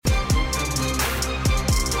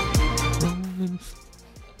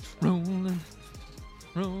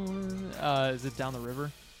is it down the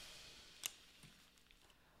river?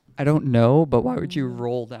 I don't know, but why would you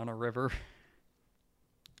roll down a river?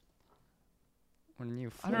 When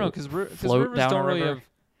you I don't know, because float rivers down don't a really river? have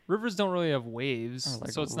rivers waves, Or,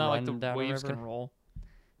 like, so it's not like the run down a waves river? can roll.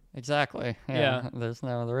 Exactly. Yeah. There is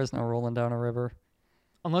no rolling down a river.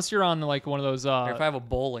 Unless you're on like one of those Or if I have a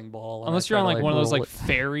bowling ball. And unless I you're try on to, like one of those roll like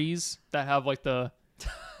ferries that have like the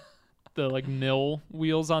like mill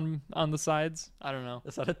wheels on the sides. I don't know.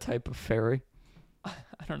 Is that a type of ferry? I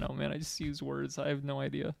don't know, man. I just use words. I have no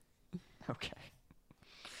idea. Okay.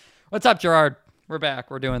 What's up, Gerard? We're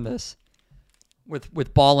back. We're doing this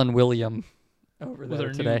with Ball and William over With there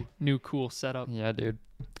our today. new cool setup. Yeah, dude.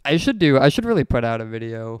 I should really put out a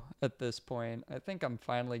video at this point. I think I'm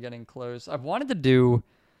finally getting close. I've wanted to do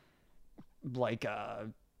like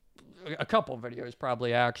a couple videos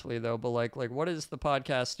probably actually though, but like what is the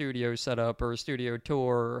podcast studio setup or studio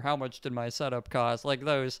tour or how much did my setup cost? Like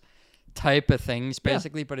those type of things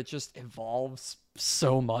basically, but it just evolves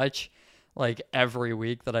so much like every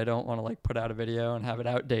week that I don't want to like put out a video and have it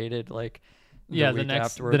outdated like the week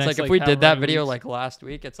afterwards. next, Like if we how did that many video weeks. like last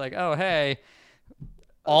week, it's like, oh hey,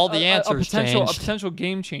 all the answers a changed. potential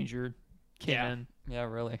game changer came in. Yeah,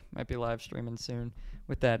 really. Might be live streaming soon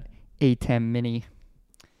with that A10 Mini.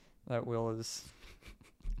 That Will is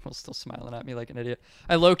still smiling at me like an idiot.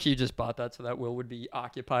 I low-key just bought that so that Will would be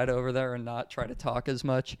occupied over there and not try to talk as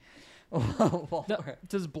much.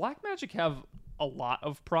 Does Blackmagic have a lot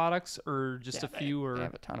of products or just a few? Or They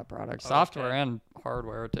have a ton of products. Okay. Software and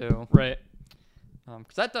hardware, too. right?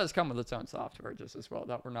 Because that does come with its own software just as well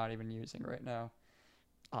that we're not even using right now.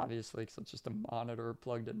 Obviously, because it's just a monitor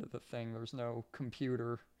plugged into the thing. There's no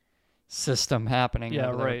computer system happening. Yeah,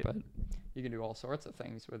 over there, right. But you can do all sorts of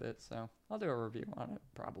things with it. So I'll do a review on it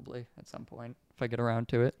probably at some point if I get around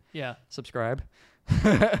to it. Yeah, Subscribe.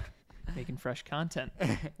 making fresh content,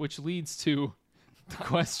 which leads to the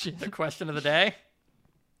question. The question of the day.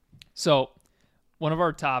 So, one of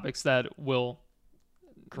our topics that Will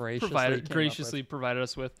Graciously graciously provided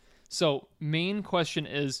us with. So, main question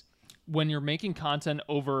is, when you're making content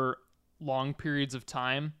over long periods of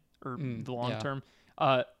time or the long term,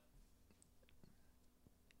 how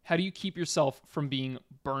do you keep yourself from being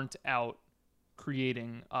burnt out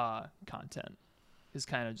creating content? Is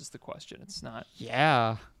kind of just the question. It's not.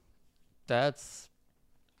 Yeah, that's.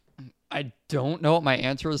 I don't know what my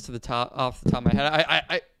answer is off the top of my head.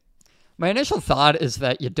 I my initial thought is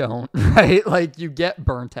that you don't, right? Like you get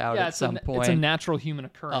burnt out at some point. It's a natural human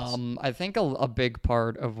occurrence. I think a big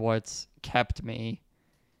part of what's kept me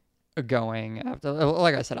going after,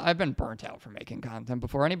 like I said, I've been burnt out from making content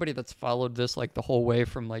before. Anybody that's followed this like the whole way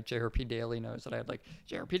from like JRP Daily knows that I had like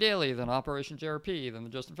JRP Daily, then Operation JRP, then the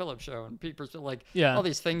Justin Phillips Show, and Peepers. Like all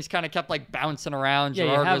these things kind of kept like bouncing around. Yeah,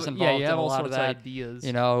 Gerard was involved you in have a all lot sorts of that. ideas.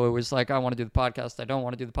 You know, it was like I want to do the podcast, I don't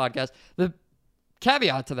want to do the podcast. The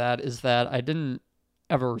caveat to that is that I didn't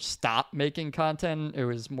ever stop making content. It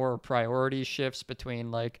was more priority shifts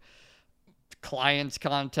between like clients'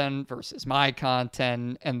 content versus my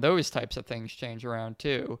content, and those types of things change around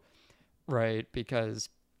too, right? Because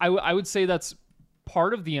I would say that's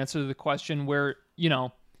part of the answer to the question where, you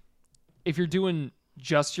know, if you're doing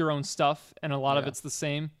just your own stuff and a lot of it's the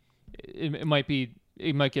same, it might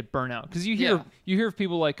get burnout. Because you hear of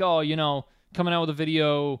people like, oh, you know, coming out with a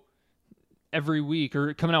video every week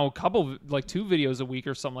or coming out with a couple, like 2 videos a week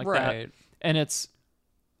or something like that. And it's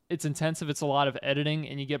intensive. It's a lot of editing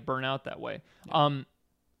and you get burnout that way. Yeah.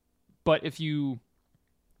 But if you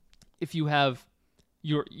have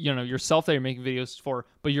yourself that you're making videos for,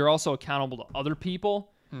 but you're also accountable to other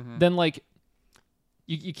people, then like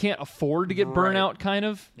you can't afford to get burnout kind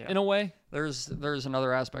of in a way. There's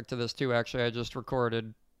another aspect to this too. Actually, I just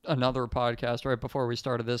recorded another podcast right before we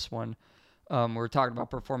started this one. We're talking about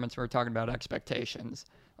performance. We're talking about expectations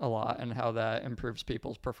a lot and how that improves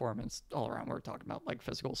people's performance all around. We're talking about like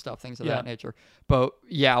physical stuff, things of that nature. But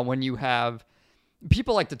yeah, when you have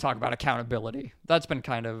people like to talk about accountability, that's been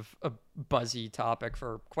kind of a buzzy topic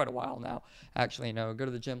for quite a while now. Actually, you know, go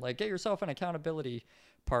to the gym, like get yourself an accountability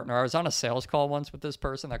partner. I was on a sales call once with this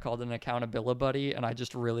person that called it an accountability buddy, and I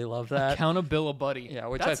just really love that. Accountability buddy. Yeah,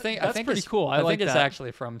 which that's pretty is, cool. I think that. It's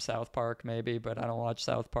actually from South Park, maybe, but I don't watch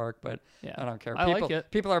South Park. But I don't care. I like it.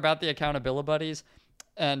 People are about the accountability buddies,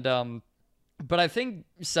 and but I think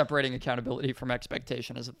separating accountability from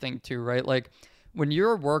expectation is a thing too, right? Like when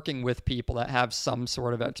you're working with people that have some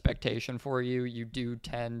sort of expectation for you, you do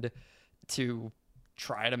tend to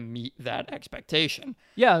try to meet that expectation.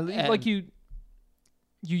 Yeah, like you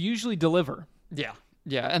usually deliver. Yeah.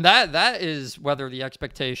 Yeah. And that is whether the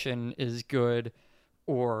expectation is good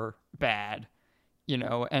or bad.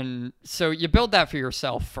 and so you build that for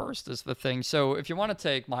yourself first is the thing. So if you want to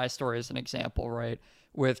take my story as an example, right,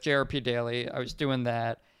 with JRP Daily, I was doing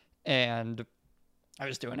that, and I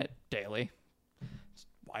was doing it daily. That's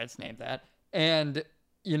why it's named that. And,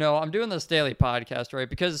 I'm doing this daily podcast, right,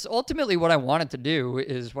 because ultimately what I wanted to do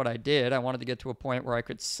is what I did. I wanted to get to a point where I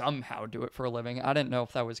could somehow do it for a living. I didn't know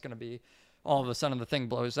if that was going to be all of a sudden the thing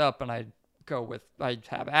blows up and I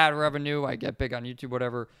have ad revenue, I get big on YouTube,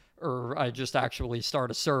 whatever, or I just actually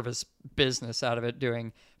start a service business out of it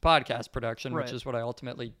doing podcast production, Right. which is what I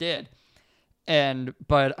ultimately did.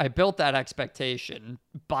 But I built that expectation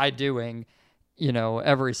by doing,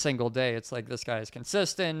 every single day. It's like, this guy is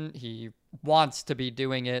consistent. He wants to be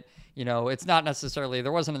doing it. It's not necessarily,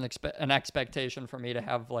 there wasn't an expectation for me to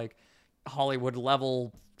have like Hollywood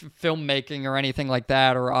level filmmaking or anything like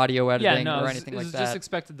that, or audio editing or anything like that. It's just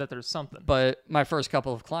expected that there's something. But my first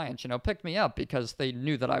couple of clients, picked me up because they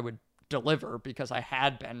knew that I would deliver, because I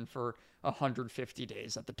had been for 150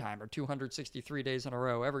 days at the time, or 263 days in a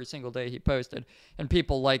row. Every single day he posted, and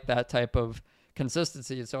people like that type of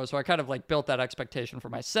consistency. And so I kind of like built that expectation for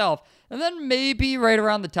myself. And then maybe right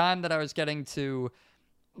around the time that I was getting to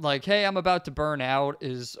like, hey, I'm about to burn out,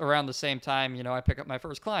 is around the same time, I pick up my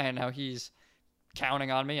first client. Now he's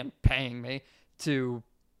counting on me and paying me to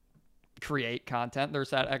create content.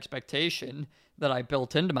 There's that expectation that I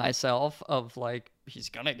built into myself of like, he's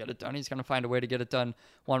going to get it done. He's going to find a way to get it done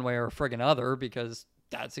one way or friggin' other, because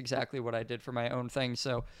that's exactly what I did for my own thing.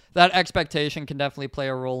 So that expectation can definitely play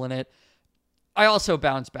a role in it. I also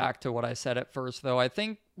bounce back to what I said at first, though. I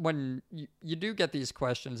think when you do get these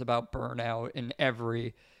questions about burnout in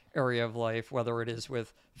every area of life, whether it is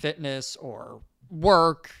with fitness or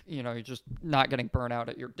work, you're just not getting burnout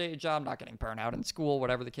at your day job, not getting burnout in school,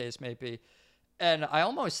 whatever the case may be. And I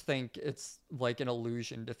almost think it's like an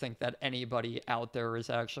illusion to think that anybody out there is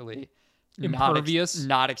actually impervious,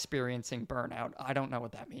 not experiencing burnout. I don't know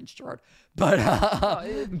what that means, Gerard, but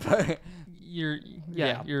you're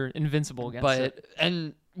invincible against it.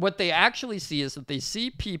 And what they actually see is that they see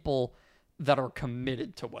people that are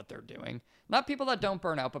committed to what they're doing. Not people that don't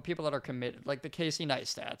burn out, but people that are committed, like the Casey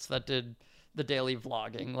Neistats that did the daily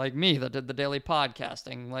vlogging, like me that did the daily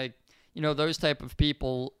podcasting, like, those type of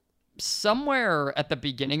people somewhere at the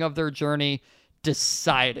beginning of their journey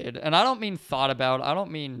decided, and I don't mean thought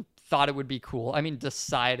it would be cool. I mean,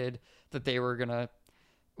 decided that they were going to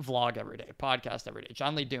vlog every day, podcast every day.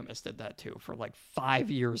 John Lee Dumas did that too for like 5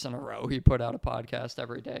 years in a row. He put out a podcast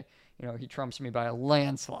every day. He trumps me by a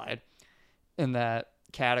landslide in that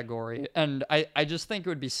category. And I just think it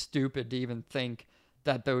would be stupid to even think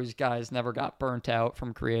that those guys never got burnt out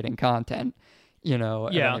from creating content, at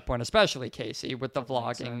any point, especially Casey with the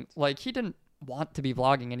vlogging. Like, he didn't want to be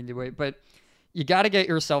vlogging anyway, but you got to get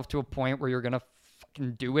yourself to a point where you're going to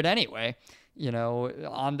fucking do it anyway.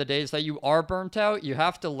 On the days that you are burnt out, you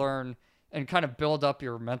have to learn and kind of build up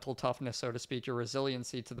your mental toughness, so to speak, your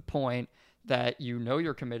resiliency to the point that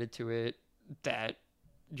you're committed to it, that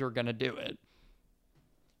you're going to do it.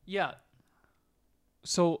 Yeah.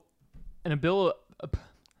 So an ability,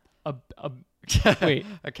 wait,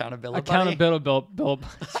 accountability buddy.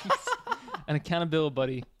 An accountability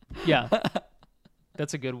buddy. Yeah.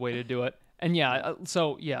 That's a good way to do it. And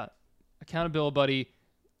accountability buddy,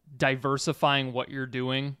 diversifying what you're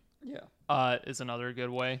doing. Is another good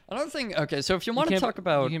way. Another thing, okay, so if you want to talk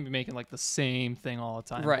about... You can be making like the same thing all the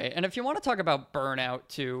time. Right, and if you want to talk about burnout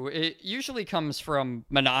too, it usually comes from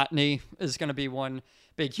monotony is going to be one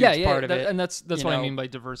big, huge part of it. And that's what I mean by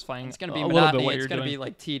diversifying. It's going to be monotony, it's going to be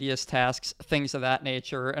like tedious tasks, things of that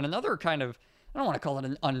nature. And another kind of, I don't want to call it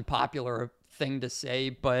an unpopular thing to say,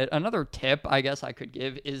 but another tip I guess I could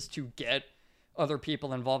give is to get other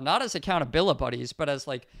people involved, not as accountability buddies, but as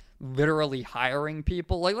like literally hiring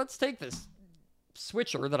people. Like, let's take this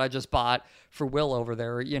switcher that I just bought for Will over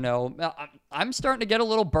there. I'm starting to get a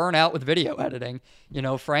little burnout with video editing,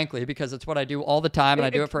 frankly, because it's what I do all the time, and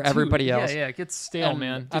I do it for everybody else. Yeah, it gets stale,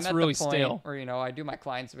 man. It's really stale. Or, I do my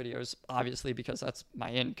clients' videos, obviously, because that's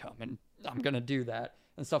my income, and I'm going to do that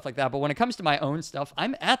and stuff like that. But when it comes to my own stuff,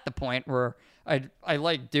 I'm at the point where I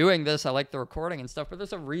like doing this. I like the recording and stuff, but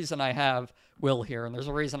there's a reason I have Will here, and there's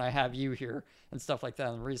a reason I have you here and stuff like that.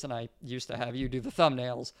 And the reason I used to have you do the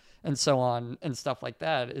thumbnails and so on and stuff like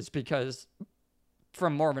that is because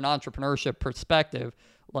from more of an entrepreneurship perspective,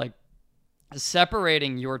 like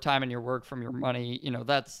separating your time and your work from your money,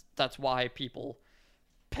 that's why people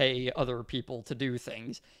pay other people to do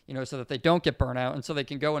things, so that they don't get burnout and so they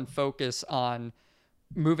can go and focus on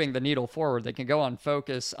moving the needle forward. They can go on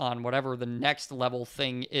focus on whatever the next level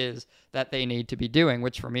thing is that they need to be doing,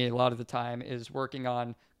 which for me, a lot of the time is working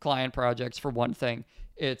on client projects for one thing.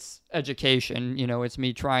 It's education. You know, it's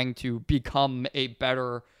me trying to become a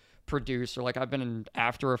better producer. Like I've been in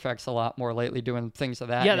After Effects a lot more lately, doing things of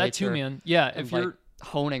that nature. That too, man. Yeah, if you're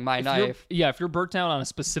honing my knife. If you're burnt out on a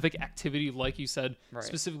specific activity, like you said, right.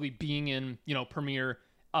 specifically being in, Premiere,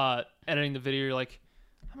 editing the video, you're like,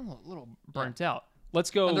 I'm a little burnt out. Let's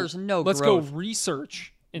go. And there's no Let's growth. go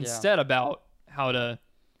research instead about how to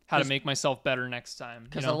make myself better next time.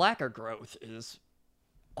 Because a lack of growth is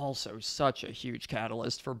also such a huge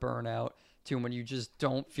catalyst for burnout too, when you just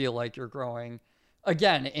don't feel like you're growing.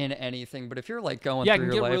 Again, in anything, but if you're like going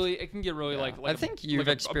through your life, it can get really like I think you've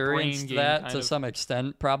experienced that to some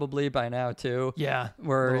extent probably by now too. Yeah,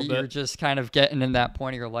 where you're just kind of getting in that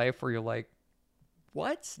point of your life where you're like,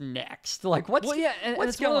 what's next? Like what's and what's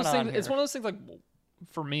it's going one of those on things. here? It's one of those things like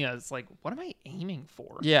for me, it's like, what am I aiming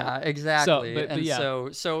for? Yeah, exactly. So, but yeah.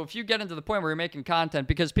 So if you get into the point where you're making content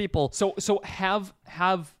because people, so have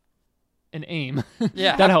an aim.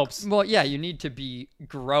 Yeah, that helps. Well, yeah, you need to be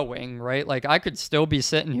growing, right? Like I could still be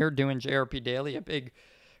sitting here doing JRP Daily. A big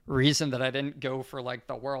reason that I didn't go for like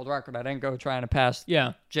the world record, I didn't go trying to pass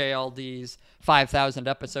JLD's 5,000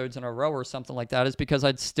 episodes in a row or something like that, is because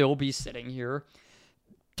I'd still be sitting here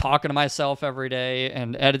talking to myself every day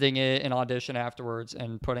and editing it in Audition afterwards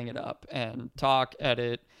and putting it up and talk,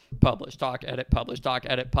 edit, publish, talk, edit, publish, talk,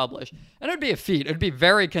 edit, publish. And it'd be a feat. It'd be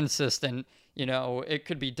very consistent. You know, it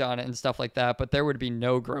could be done and stuff like that, but there would be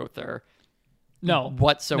no growth there. No.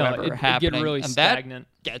 Whatsoever happening. It'd get really stagnant.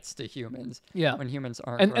 That gets to humans. Yeah. When humans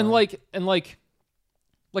aren't and growing.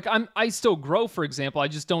 I still grow, for example. I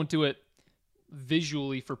just don't do it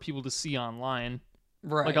visually for people to see online.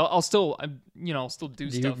 Right. Like I'll still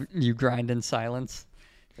do stuff. You grind in silence.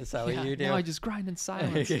 Is that what you do? No, I just grind in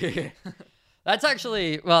silence. That's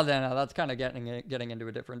actually, well, no, that's kind of getting into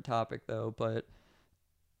a different topic though. But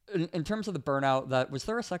in terms of the burnout, was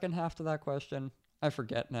there a second half to that question? I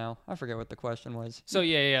forget now. I forget what the question was. So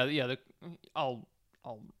yeah. I'll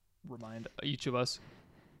remind each of us.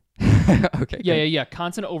 Okay. Yeah.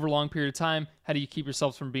 Content over a long period of time. How do you keep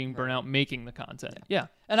yourself from being burnout making the content? Yeah.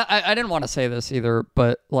 And I didn't want to say this either,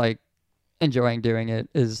 but like enjoying doing it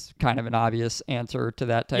is kind of an obvious answer to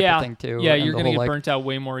that type of thing too. Yeah, you're gonna get burnt out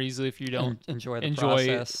way more easily if you don't enjoy the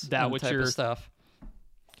process, that and which type you're of stuff,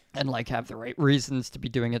 and like have the right reasons to be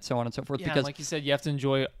doing it, so on and so forth. Yeah, because like you said, you have to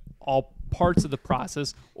enjoy all parts of the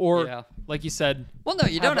process, or like you said, well, no,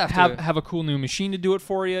 you don't have a cool new machine to do it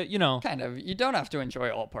for you. You know, kind of. You don't have to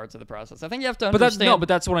enjoy all parts of the process. I think you have to understand. But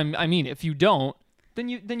that's what I mean. If you don't, then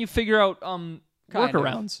you figure out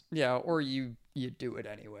workarounds. Yeah, or you do it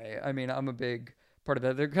anyway. I mean, I'm a big part of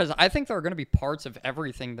that because I think there are going to be parts of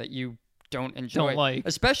everything that you don't enjoy, don't like,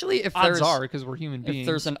 especially if odds are because we're human beings. If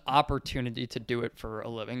there's an opportunity to do it for a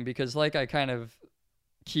living, because like I kind of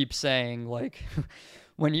keep saying, like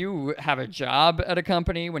when you have a job at a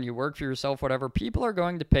company, when you work for yourself, whatever, people are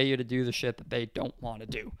going to pay you to do the shit that they don't want to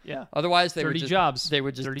do. Yeah. Otherwise, they would just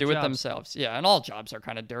dirty do it jobs. themselves. Yeah, and all jobs are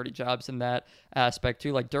kind of dirty jobs in that aspect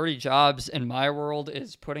too. Like dirty jobs in my world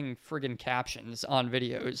is putting friggin' captions on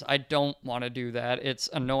videos. I don't want to do that. It's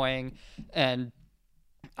annoying, and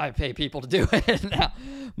I pay people to do it now.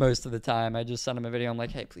 Most of the time, I just send them a video. I'm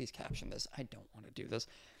like, hey, please caption this. I don't want to do this.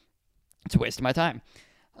 It's a waste of my time.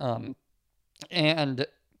 And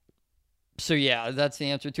so, yeah, that's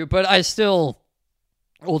the answer to it. But I still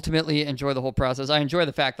ultimately enjoy the whole process. I enjoy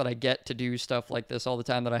the fact that I get to do stuff like this all the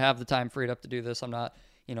time, that I have the time freed up to do this. I'm not,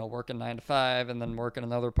 working 9 to 5 and then working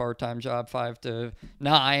another part-time job 5 to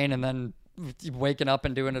 9 and then waking up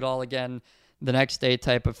and doing it all again the next day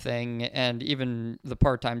type of thing. And even the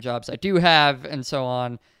part-time jobs I do have and so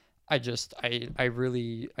on, I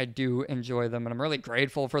really do enjoy them, and I'm really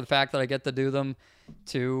grateful for the fact that I get to do them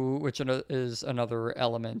too, which is another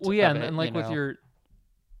element. Well, yeah, of it, and like with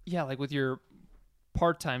your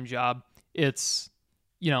part-time job, it's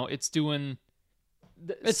doing.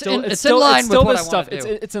 It's in line with what I want to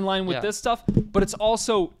do. It's in line with this stuff, but it's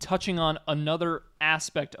also touching on another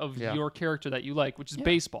aspect of your character that you like, which is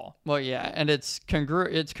baseball. Well, yeah, and it's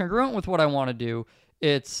congruent with what I want to do.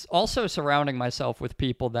 It's also surrounding myself with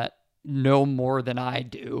people that know more than I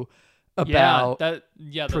do about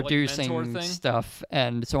producing stuff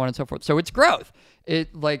and so on and so forth. So it's growth.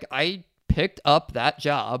 I picked up that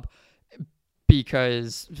job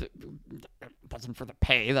because it wasn't for the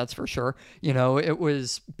pay, that's for sure. It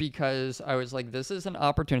was because I was like, this is an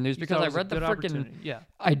opportunity. It was because I read the freaking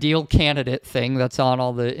ideal candidate thing that's on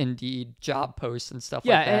all the Indeed job posts and stuff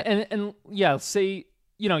like that. And say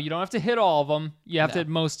you know, you don't have to hit all of them. You have to hit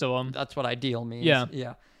most of them. That's what ideal means.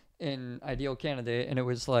 Yeah. In Ideal Candidate, and it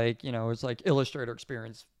was like, you know, it was like Illustrator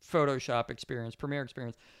experience, Photoshop experience, Premiere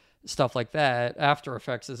experience, stuff like that. After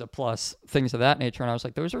Effects is a plus, things of that nature. And I was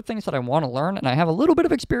like, those are things that I want to learn and I have a little bit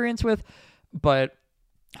of experience with, but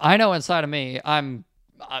I know inside of me,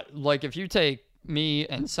 like, if you take me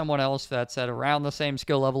and someone else that's at around the same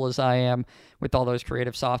skill level as I am with all those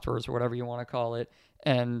creative softwares or whatever you want to call it,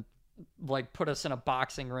 and like put us in a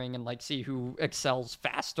boxing ring and like see who excels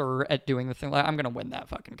faster at doing the thing, like, I'm gonna win that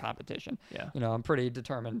fucking competition. Yeah. You know, I'm pretty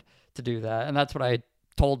determined to do that, and that's what I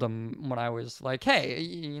told them when I was like, hey,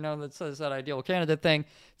 you know, that says that Ideal Candidate thing.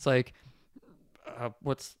 It's like,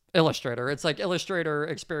 what's Illustrator? It's like Illustrator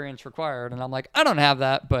experience required, and I'm like, I don't have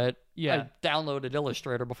that, but I downloaded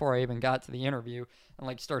Illustrator before I even got to the interview and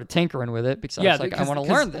like started tinkering with it because I was like, I want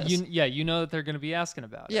to learn this. You know that they're going to be asking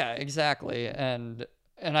about it. Yeah, exactly. And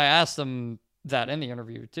I asked them that in the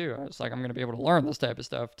interview too. I was like, I'm going to be able to learn this type of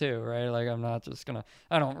stuff too, right? Like, I'm not just going to,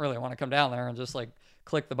 I don't really want to come down there and just like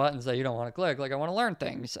click the buttons that you don't want to click. Like, I want to learn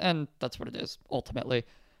things. And that's what it is ultimately.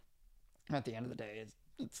 At the end of the day,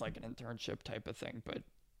 it's like an internship type of thing, but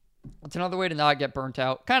it's another way to not get burnt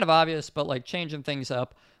out. Kind of obvious, but like changing things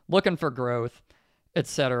up, looking for growth,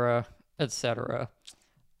 etc., etc.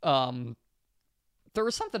 There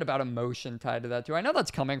was something about emotion tied to that too. I know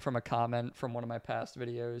that's coming from a comment from one of my past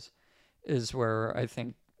videos, is where I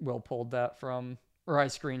think Will pulled that from, or I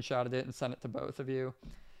screenshotted it and sent it to both of you.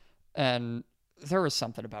 And there was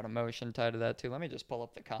something about emotion tied to that too. Let me just pull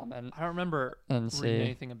up the comment. I don't remember reading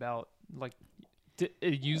anything about, like, did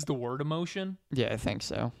it use the word emotion? Yeah, I think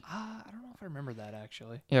so. I don't know if I remember that,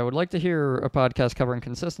 actually. Yeah, I would like to hear a podcast covering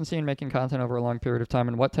consistency in making content over a long period of time,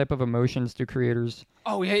 and what type of emotions do creators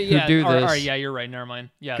who do this all right, yeah, you're right. Never mind.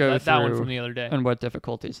 Yeah, that one from the other day. And what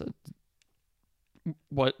difficulties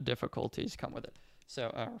come with it.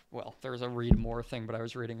 So, well, there's a read more thing, but I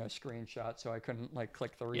was reading a screenshot, so I couldn't like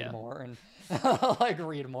click the read more and like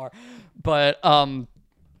read more. But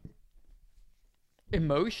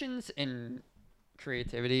emotions in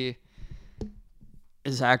creativity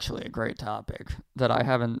is actually a great topic that I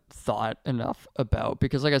haven't thought enough about,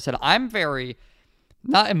 because like I said, I'm very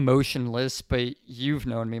not emotionless, but you've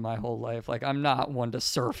known me my whole life. Like, I'm not one to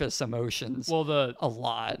surface emotions a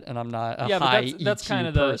lot, and I'm not a high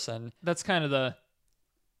EQ person. That's kind of the,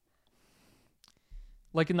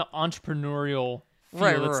 like, in the entrepreneurial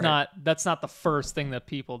field, right. That's not the first thing that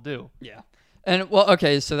people do. Yeah. And well,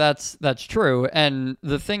 okay, so that's true. And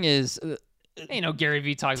the thing is, you know, Gary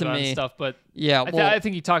Vee talks about stuff, but yeah, I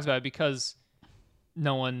think he talks about it because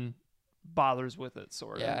no one bothers with it,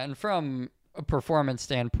 sort of. Yeah, and from a performance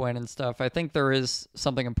standpoint and stuff, I think there is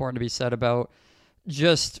something important to be said about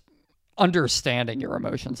just understanding your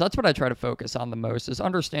emotions. That's what I try to focus on the most, is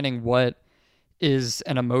understanding what is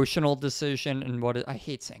an emotional decision and I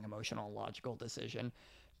hate saying emotional and logical decision,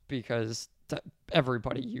 because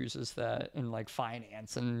everybody uses that in like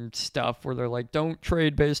finance and stuff, where they're like, don't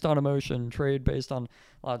trade based on emotion, trade based on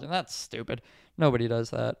logic. That's stupid. Nobody does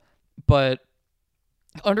that. But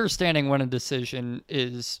understanding when a decision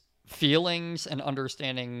is feelings and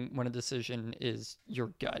understanding when a decision is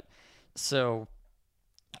your gut. So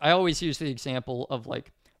I always use the example of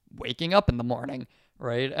like waking up in the morning,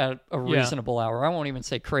 right, at a reasonable hour. I won't even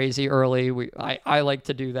say crazy early. I like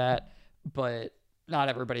to do that, but not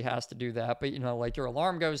everybody has to do that. But, you know, like your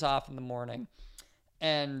alarm goes off in the morning,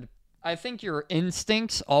 and I think your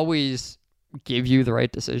instincts always give you the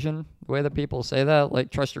right decision. The way that people say that,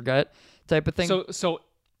 like, trust your gut type of thing. So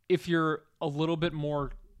if you're a little bit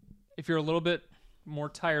more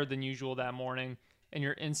tired than usual that morning, and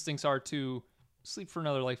your instincts are to sleep for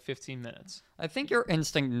another like 15 minutes, I think your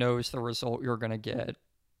instinct knows the result you're going to get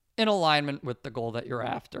in alignment with the goal that you're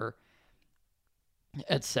after,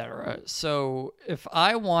 etc. So if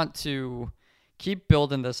I want to keep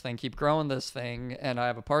building this thing, keep growing this thing, and I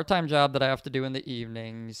have a part-time job that I have to do in the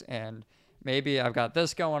evenings, and maybe I've got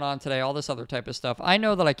this going on today, all this other type of stuff, I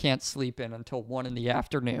know that I can't sleep in until 1 in the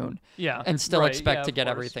afternoon and still expect to get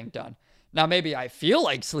everything done. Now, maybe I feel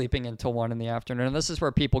like sleeping until 1 in the afternoon, and this is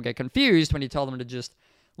where people get confused when you tell them to just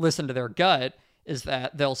listen to their gut, is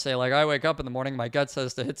that they'll say, like, I wake up in the morning, my gut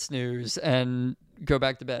says to hit snooze and go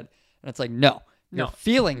back to bed. And it's like, no. Your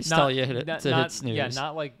feelings tell you to hit snooze. Yeah,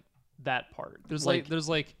 not like that part. There's levels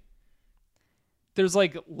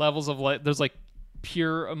of, like, there's like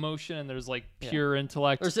pure emotion, and there's like pure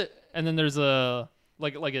intellect. And then there's a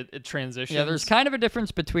transition. Yeah, there's kind of a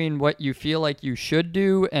difference between what you feel like you should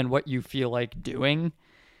do and what you feel like doing,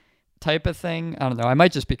 type of thing. I don't know. I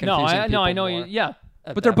might just be confusing people I know. More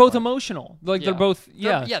but they're both emotional. Like, they're both.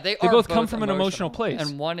 They both come from an emotional place.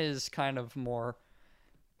 And one is kind of more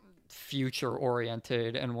future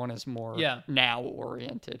oriented and one is more now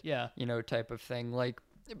oriented. Yeah. Type of thing. Like,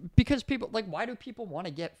 because people, like, why do people want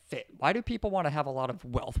to get fit? Why do people want to have a lot of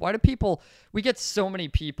wealth? We get so many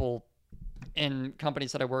people in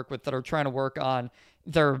companies that I work with that are trying to work on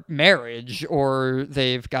their marriage, or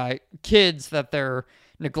they've got kids that they're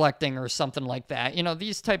neglecting or something like that.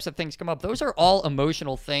 These types of things come up. Those are all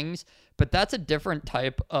emotional things, but that's a different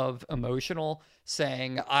type of emotional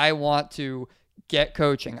saying, I want to get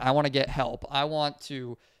coaching. I want to get help. I want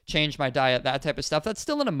to change my diet, that type of stuff. That's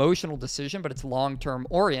still an emotional decision, but it's long-term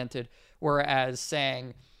oriented. Whereas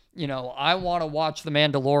saying, I want to watch The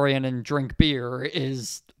Mandalorian and drink beer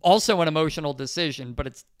is also an emotional decision, but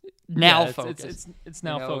it's now focused. It's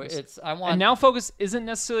now focused. And now focus isn't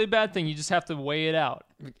necessarily a bad thing. You just have to weigh it out.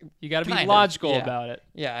 You got to be logical about it.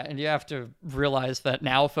 Yeah, and you have to realize that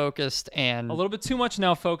now focused and a little bit too much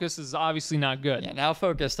now focused is obviously not good. Yeah, now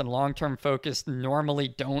focused and long-term focused normally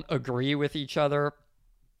don't agree with each other.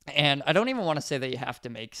 And I don't even want to say that you have to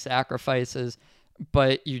make sacrifices,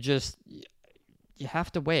 but you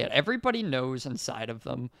have to weigh it. Everybody knows inside of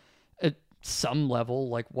them at some level,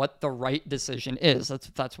 like, what the right decision is.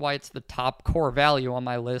 That's why it's the top core value on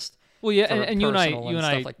my list. Well, yeah, and you and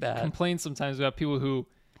I like that. Complain sometimes about people who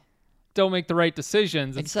don't make the right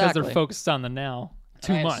decisions. It's because they're focused on the now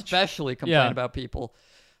too much. I especially complain about people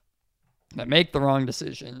that make the wrong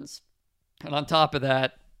decisions, and on top of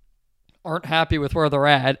that, aren't happy with where they're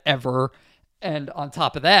at ever, and on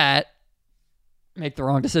top of that, make the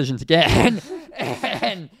wrong decisions again,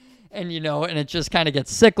 and it just kind of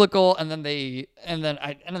gets cyclical. And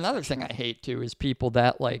another thing I hate too is people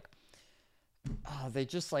that they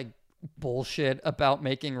just like bullshit about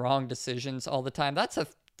making wrong decisions all the time. That's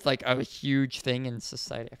a huge thing in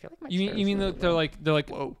society. I feel like you mean that they're like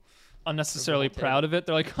whoa, unnecessarily proud of it.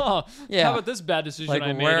 They're like, how about this bad decision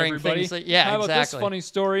I made, everybody? How about this funny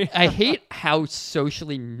story? I hate how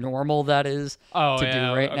socially normal that is to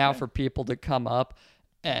do right now for people to come up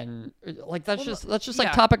and that's just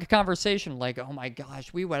like topic of conversation. Like, oh my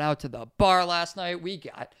gosh, we went out to the bar last night. We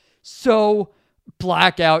got so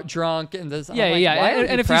blackout drunk and this. And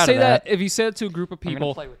if you say that, if you say it to a group of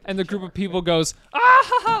people and the group of people goes,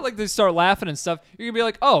 like they start laughing and stuff, you're gonna be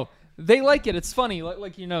like, oh, they like it. It's funny.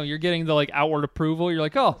 You're getting the outward approval. You're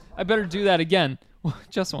like, oh, I better do that again.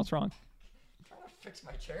 Justin, what's wrong? I'm trying to fix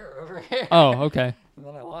my chair over here. Oh, okay. And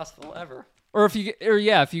then I lost the lever. Or if you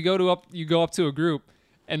go up to a group,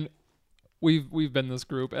 and we've been this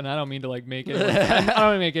group, and I don't mean to make it. I don't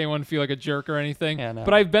want to make anyone feel like a jerk or anything. Yeah, no.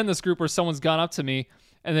 But I've been this group where someone's gone up to me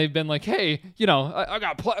and they've been like, hey, I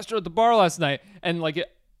got plastered at the bar last night, and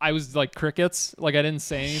I was like crickets. I didn't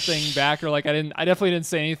say anything back, or I definitely didn't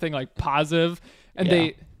say anything positive. And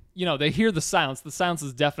they hear the silence. The silence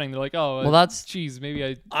is deafening. They're like, oh, well, that's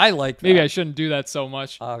maybe I like that. Maybe I shouldn't do that so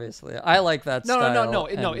much. Obviously, I like that style.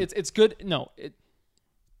 No. It's good. No,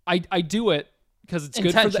 I do it because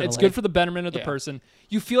it's good for the betterment of the person.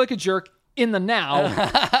 You feel like a jerk in the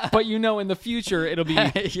now, but in the future it'll be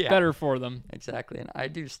better for them. Exactly. And I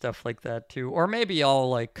do stuff like that too. Or maybe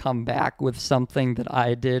I'll come back with something that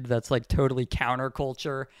I did that's totally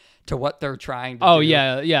counterculture to what they're trying to do. Oh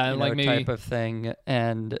yeah. Maybe type of thing.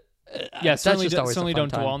 And certainly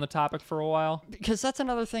don't dwell on the topic for a while, because that's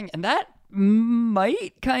another thing, and that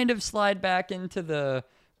might kind of slide back into the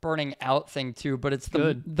burning out thing too. But it's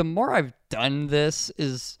the more I've done this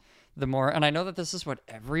is the more, and I know that this is what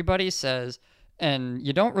everybody says, and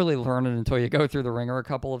you don't really learn it until you go through the ringer a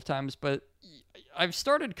couple of times, but I've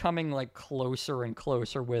started coming closer and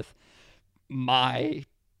closer with my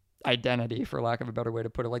identity, for lack of a better way to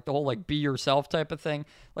put it, the whole be yourself type of thing.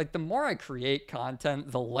 The more I create content,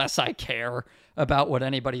 the less I care about what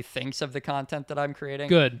anybody thinks of the content that I'm creating.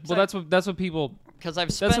 Good. Well, that's what people, because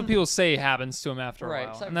that's what people say happens to them after a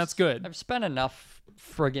while, and that's good. I've spent enough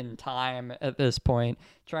friggin' time at this point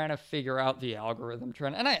trying to figure out the algorithm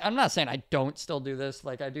trend, and I'm not saying I don't still do this.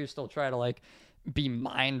 I do still try to be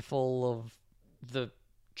mindful of the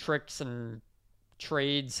tricks and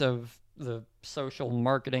trades of the social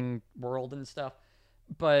marketing world and stuff,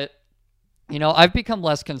 but I've become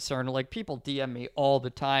less concerned. People DM me all the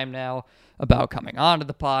time now about coming onto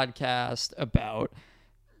the podcast, about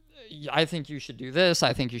I think you should do this,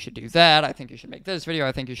 I think you should do that, I think you should make this video,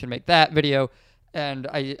 I think you should make that video. And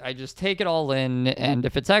I just take it all in, and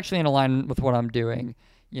if it's actually in alignment with what I'm doing,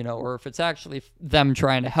 or if it's actually them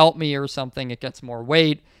trying to help me or something, it gets more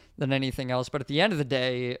weight than anything else. But at the end of the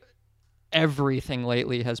day, everything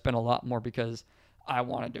lately has been a lot more because I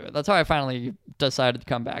want to do it. That's how I finally decided to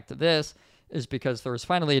come back to this, is because there was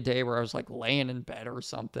finally a day where I was laying in bed or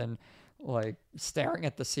something, staring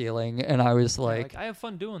at the ceiling, and I was I have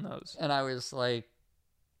fun doing those. And I was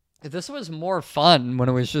this was more fun when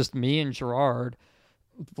it was just me and Gerard,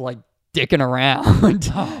 like dicking around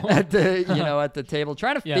at the at the table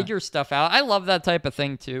trying to figure stuff out. I love that type of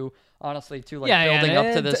thing too, honestly, too, like building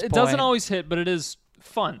up to this point. It doesn't always hit, but it is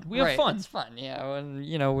fun. We have fun. It's fun, and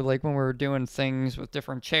like when we're doing things with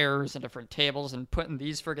different chairs and different tables and putting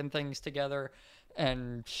these friggin' things together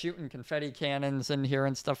and shooting confetti cannons in here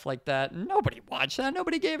and stuff like that. Nobody watched that.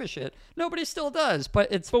 Nobody gave a shit. Nobody still does,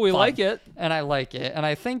 but we like it, and I like it, and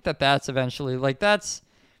I think that's eventually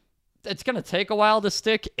it's gonna take a while to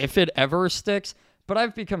stick if it ever sticks. But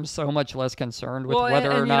I've become so much less concerned with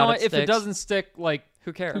whether or not it if sticks. it doesn't stick, like,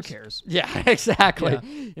 who cares? Who cares? Yeah, exactly.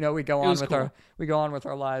 Yeah. We go on with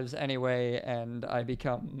our lives anyway, and I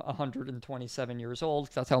become 127 years old.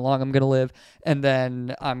 That's how long I'm gonna live, and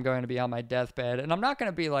then I'm going to be on my deathbed, and I'm not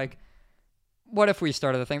gonna be like, what if we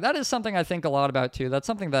started the thing? That is something I think a lot about too. That's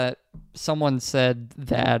something that someone said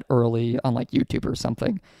that early on like YouTube or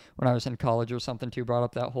something when I was in college or something too, brought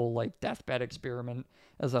up that whole like deathbed experiment,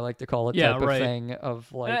 as I like to call it, type of thing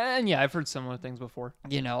of like. And I've heard similar things before.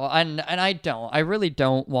 And I really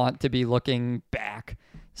don't want to be looking back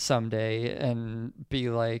someday and be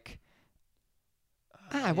like,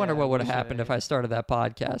 I wonder what would have happened if I started that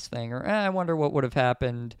podcast thing, or I wonder what would have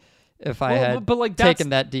happened if I had taken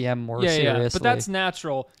that DM more seriously. But that's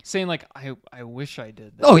natural. Saying like, I wish I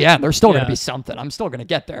did that. Oh yeah, there's still going to be something. I'm still going to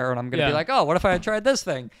get there, and I'm going to be like, oh, what if I had tried this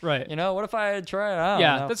thing? Right. What if I had tried? I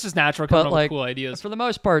don't know. That's just natural. Coming up with cool ideas. For the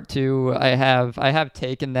most part, too, I have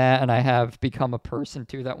taken that, and I have become a person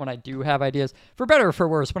too that when I do have ideas, for better or for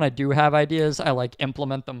worse, when I do have ideas, I like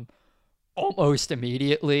implement them almost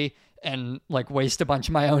immediately, and like waste a bunch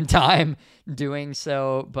of my own time doing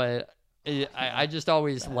so, but. I just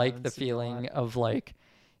always like the feeling of like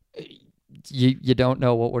you don't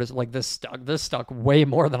know what is like this stuck way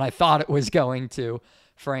more than I thought it was going to,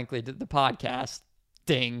 frankly, the podcast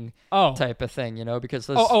thing type of thing, because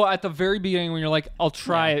this at the very beginning when you're like, I'll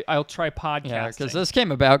try podcasting. Yeah, because this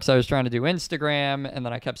came about because I was trying to do Instagram, and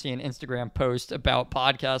then I kept seeing Instagram posts about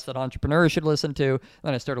podcasts that entrepreneurs should listen to.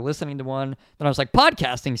 Then I started listening to one. Then I was like,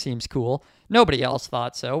 podcasting seems cool. Nobody else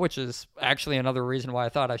thought so, which is actually another reason why I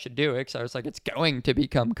thought I should do it, because I was like, it's going to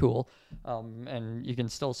become cool. And you can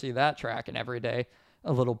still see that tracking every day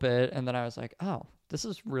a little bit. And then I was like, oh, this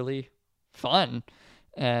is really fun.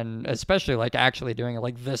 And especially like actually doing it,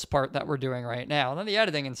 like this part that we're doing right now. And then the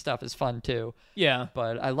editing and stuff is fun too. Yeah.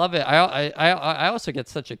 But I love it. I also get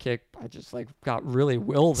such a kick. I just like got really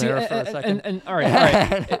for a second. And all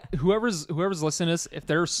right. Whoever's listening to this, if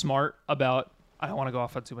they're smart about, I don't want to go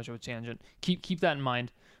off on too much of a tangent. Keep that in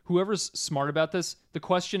mind. Whoever's smart about this, the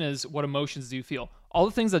question is, what emotions do you feel? All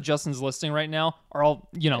the things that Justin's listing right now are all,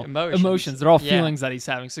 emotions. They're all feelings that he's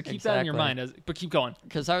having. So keep that in your mind. But keep going.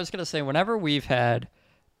 Because I was going to say, whenever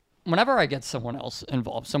I get someone else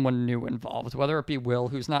involved, someone new involved, whether it be Will,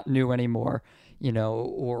 who's not new anymore,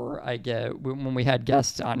 or I get when we had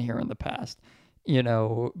guests on here in the past,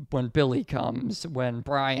 when Billy comes, when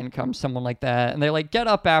Brian comes, someone like that, and they like get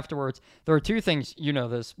up afterwards. There are two things,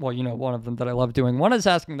 this, well, one of them that I love doing. One is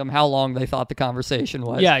asking them how long they thought the conversation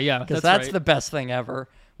was. Yeah. Because that's the best thing ever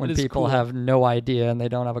when people have no idea and they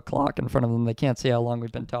don't have a clock in front of them. They can't see how long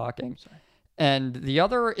we've been talking. And the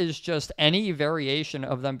other is just any variation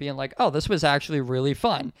of them being like, oh, this was actually really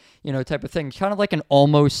fun, type of thing. Kind of like an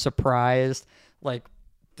almost surprised, like,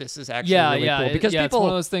 this is actually really cool. Because people, it's one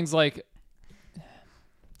of those things like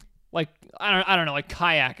I don't know, like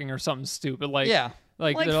kayaking or something stupid. Like things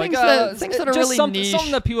that are really niche.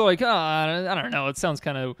 Something that people are like, I don't know. It sounds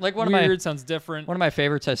kind of like weird. Sounds different. One of my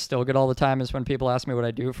favorites I still get all the time is when people ask me what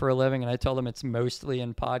I do for a living, and I tell them it's mostly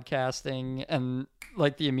in podcasting, and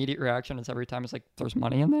like the immediate reaction is every time it's like, there's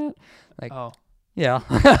money in that. Like, oh yeah,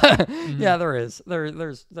 mm-hmm. Yeah, there is.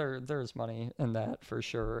 There's money in that for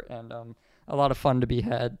sure, and a lot of fun to be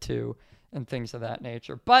had too, and things of that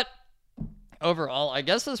nature. But overall, I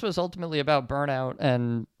guess this was ultimately about burnout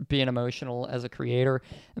and being emotional as a creator.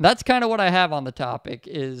 And that's kind of what I have on the topic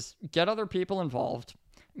is get other people involved,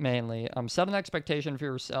 mainly. Set an expectation for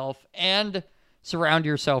yourself and surround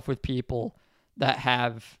yourself with people that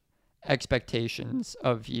have expectations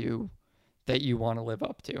of you that you want to live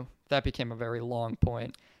up to. That became a very long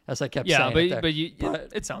point as I kept saying but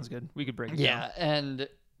it sounds good. We could break it down. Yeah, and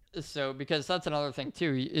so because that's another thing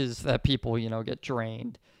too is that people, get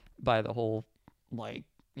drained by the whole, like,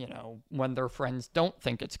 when their friends don't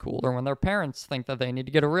think it's cool or when their parents think that they need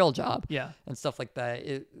to get a real job and stuff like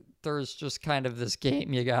that. There's just kind of this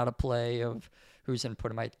game you got to play of whose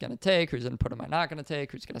input am I going to take, whose input am I not going to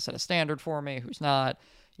take, who's going to set a standard for me, who's not,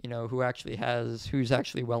 who's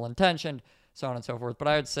actually well-intentioned, so on and so forth. But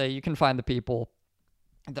I would say you can find the people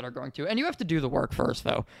that are going to. And you have to do the work first,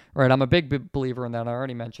 though, right? I'm a big believer in that. I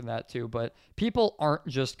already mentioned that too. But people aren't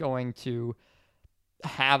just going to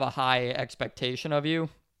have a high expectation of you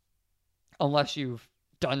unless you've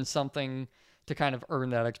done something to kind of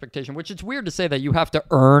earn that expectation, which it's weird to say that you have to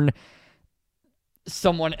earn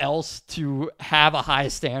someone else to have a high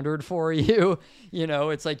standard for you. You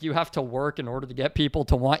know, it's like you have to work in order to get people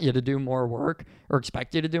to want you to do more work or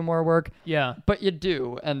expect you to do more work. Yeah. But you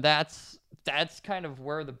do. And that's kind of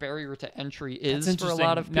where the barrier to entry is for a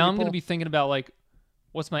lot of people. Now I'm going to be thinking about, like,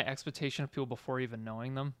 what's my expectation of people before even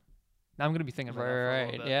knowing them? Now I'm going to be thinking about that for a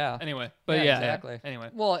little bit. Yeah. Anyway. But yeah, exactly. Yeah.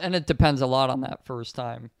 Anyway. Well, and it depends a lot on that first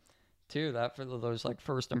time too, that for those like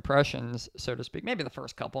first impressions, so to speak. Maybe the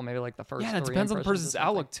first couple, maybe like the first. Yeah, it depends on the person's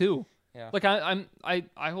outlook too. Yeah. Like I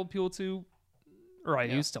hold people to, or I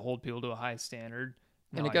used to hold people to a high standard.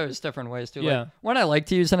 And it goes different ways too. Yeah. Like, one I like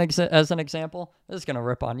to use as an example, this is gonna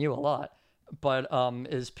rip on you a lot, but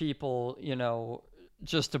is people, you know,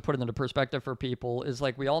 just to put it into perspective for people, is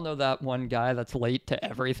like we all know that one guy that's late to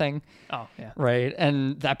everything. Oh yeah. Right,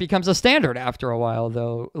 and that becomes a standard after a while,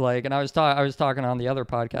 though. Like, and I was talking on the other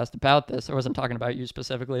podcast about this. I wasn't talking about you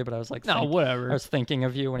specifically, but I was like, whatever. I was thinking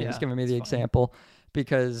of you when he was giving me the example,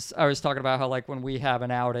 because I was talking about how, like, when we have an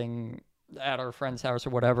outing at our friend's house or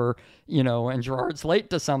whatever, you know, and Gerard's late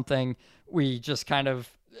to something, we just kind of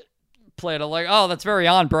play it like, oh, that's very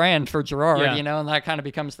on brand for Gerard, you know, and that kind of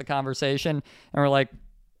becomes the conversation, and we're like,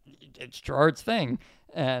 it's Gerard's thing,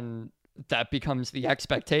 and that becomes the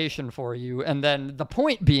expectation for you. And then the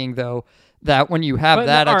point being, though, that when you have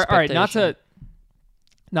expectation, all right,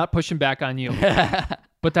 not pushing back on you,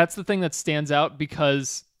 but that's the thing that stands out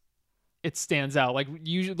because it stands out. Like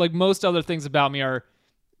usually, like most other things about me are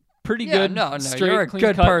pretty good. No, straight, you're a clean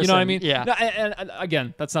good cut, person. You know what I mean? Yeah. No, and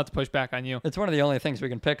again, that's not to push back on you. It's one of the only things we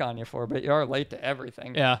can pick on you for, but you are late to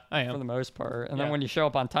everything. Yeah, I am for the most part. And then when you show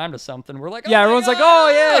up on time to something, we're like, everyone's like,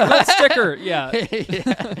 oh yeah, good sticker. Yeah.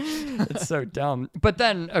 It's so dumb. But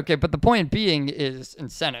then, okay, but the point being is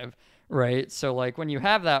incentive, right? So like when you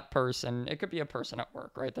have that person, it could be a person at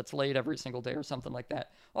work, right, that's late every single day or something like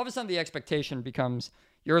that. All of a sudden the expectation becomes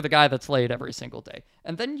you're the guy that's late every single day.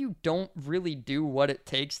 And then you don't really do what it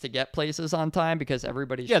takes to get places on time because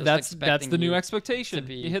everybody's just expecting that's the new you expectation.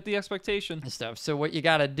 to You hit the expectation. and stuff. So what you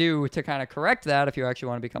got to do to kind of correct that, if you actually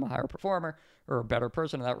want to become a higher performer or a better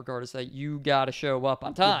person in that regard, is that you got to show up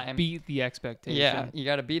on time. Beat the expectation. Yeah, you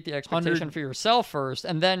got to beat the expectation for yourself first,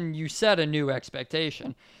 and then you set a new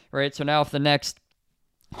expectation, right? So now if the next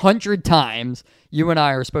 100 times you and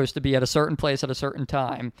I are supposed to be at a certain place at a certain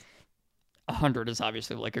time, 100 is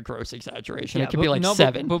obviously like a gross exaggeration. Yeah, it could be like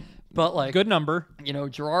 7. But like, good number. You know,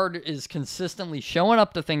 Gerard is consistently showing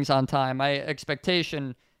up to things on time. My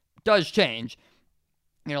expectation does change.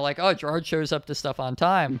 You know, like, oh, Gerard shows up to stuff on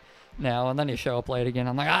time now, and then you show up late again.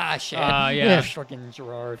 I'm like, shit. Yeah. Fucking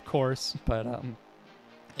Gerard. Of course. But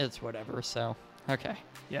it's whatever. So, okay.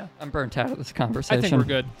 Yeah. I'm burnt out of this conversation. I think we're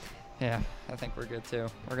good. Yeah, I think we're good too.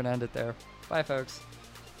 We're going to end it there. Bye, folks.